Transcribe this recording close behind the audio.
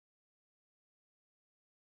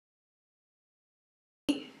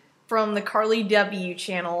from the Carly W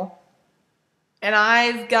channel, and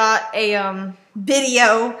I've got a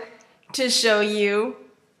video to show you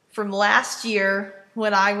from last year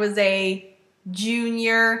when I was a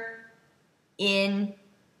junior in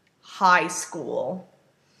high school.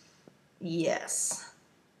 Yes,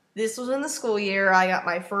 this was in the school year I got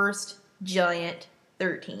my first giant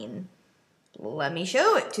 13. Let me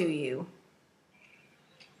show it to you.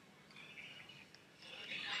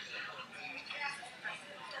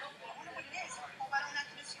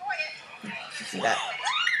 See that?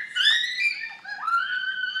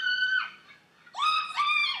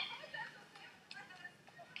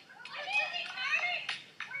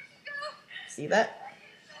 See that?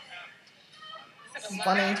 This is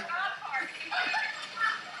funny.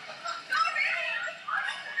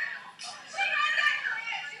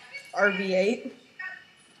 RV8.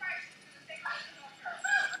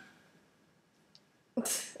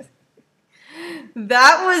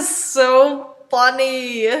 That was so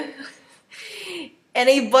funny.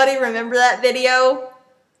 Anybody remember that video?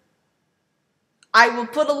 I will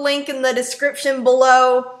put a link in the description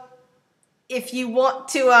below if you want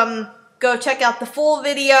to go check out the full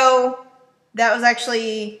video. That was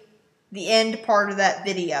actually the end part of that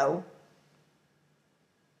video.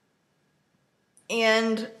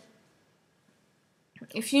 And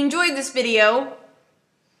if you enjoyed this video,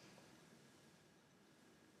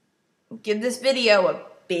 give this video a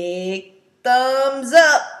big thumbs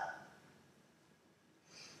up.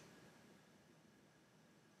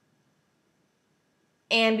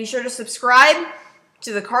 And be sure to subscribe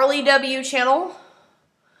to the Carly W channel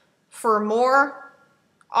for more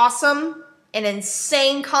awesome and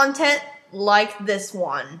insane content like this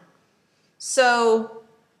one. So,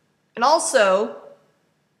 and also,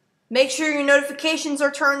 make sure your notifications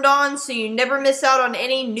are turned on so you never miss out on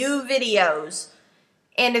any new videos.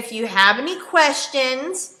 And if you have any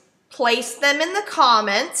questions, place them in the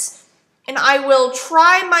comments, and I will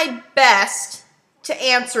try my best to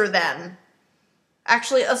answer them.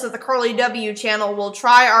 Actually, us at the Carly W channel will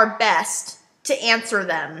try our best to answer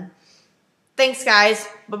them. Thanks, guys.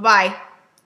 Bye-bye.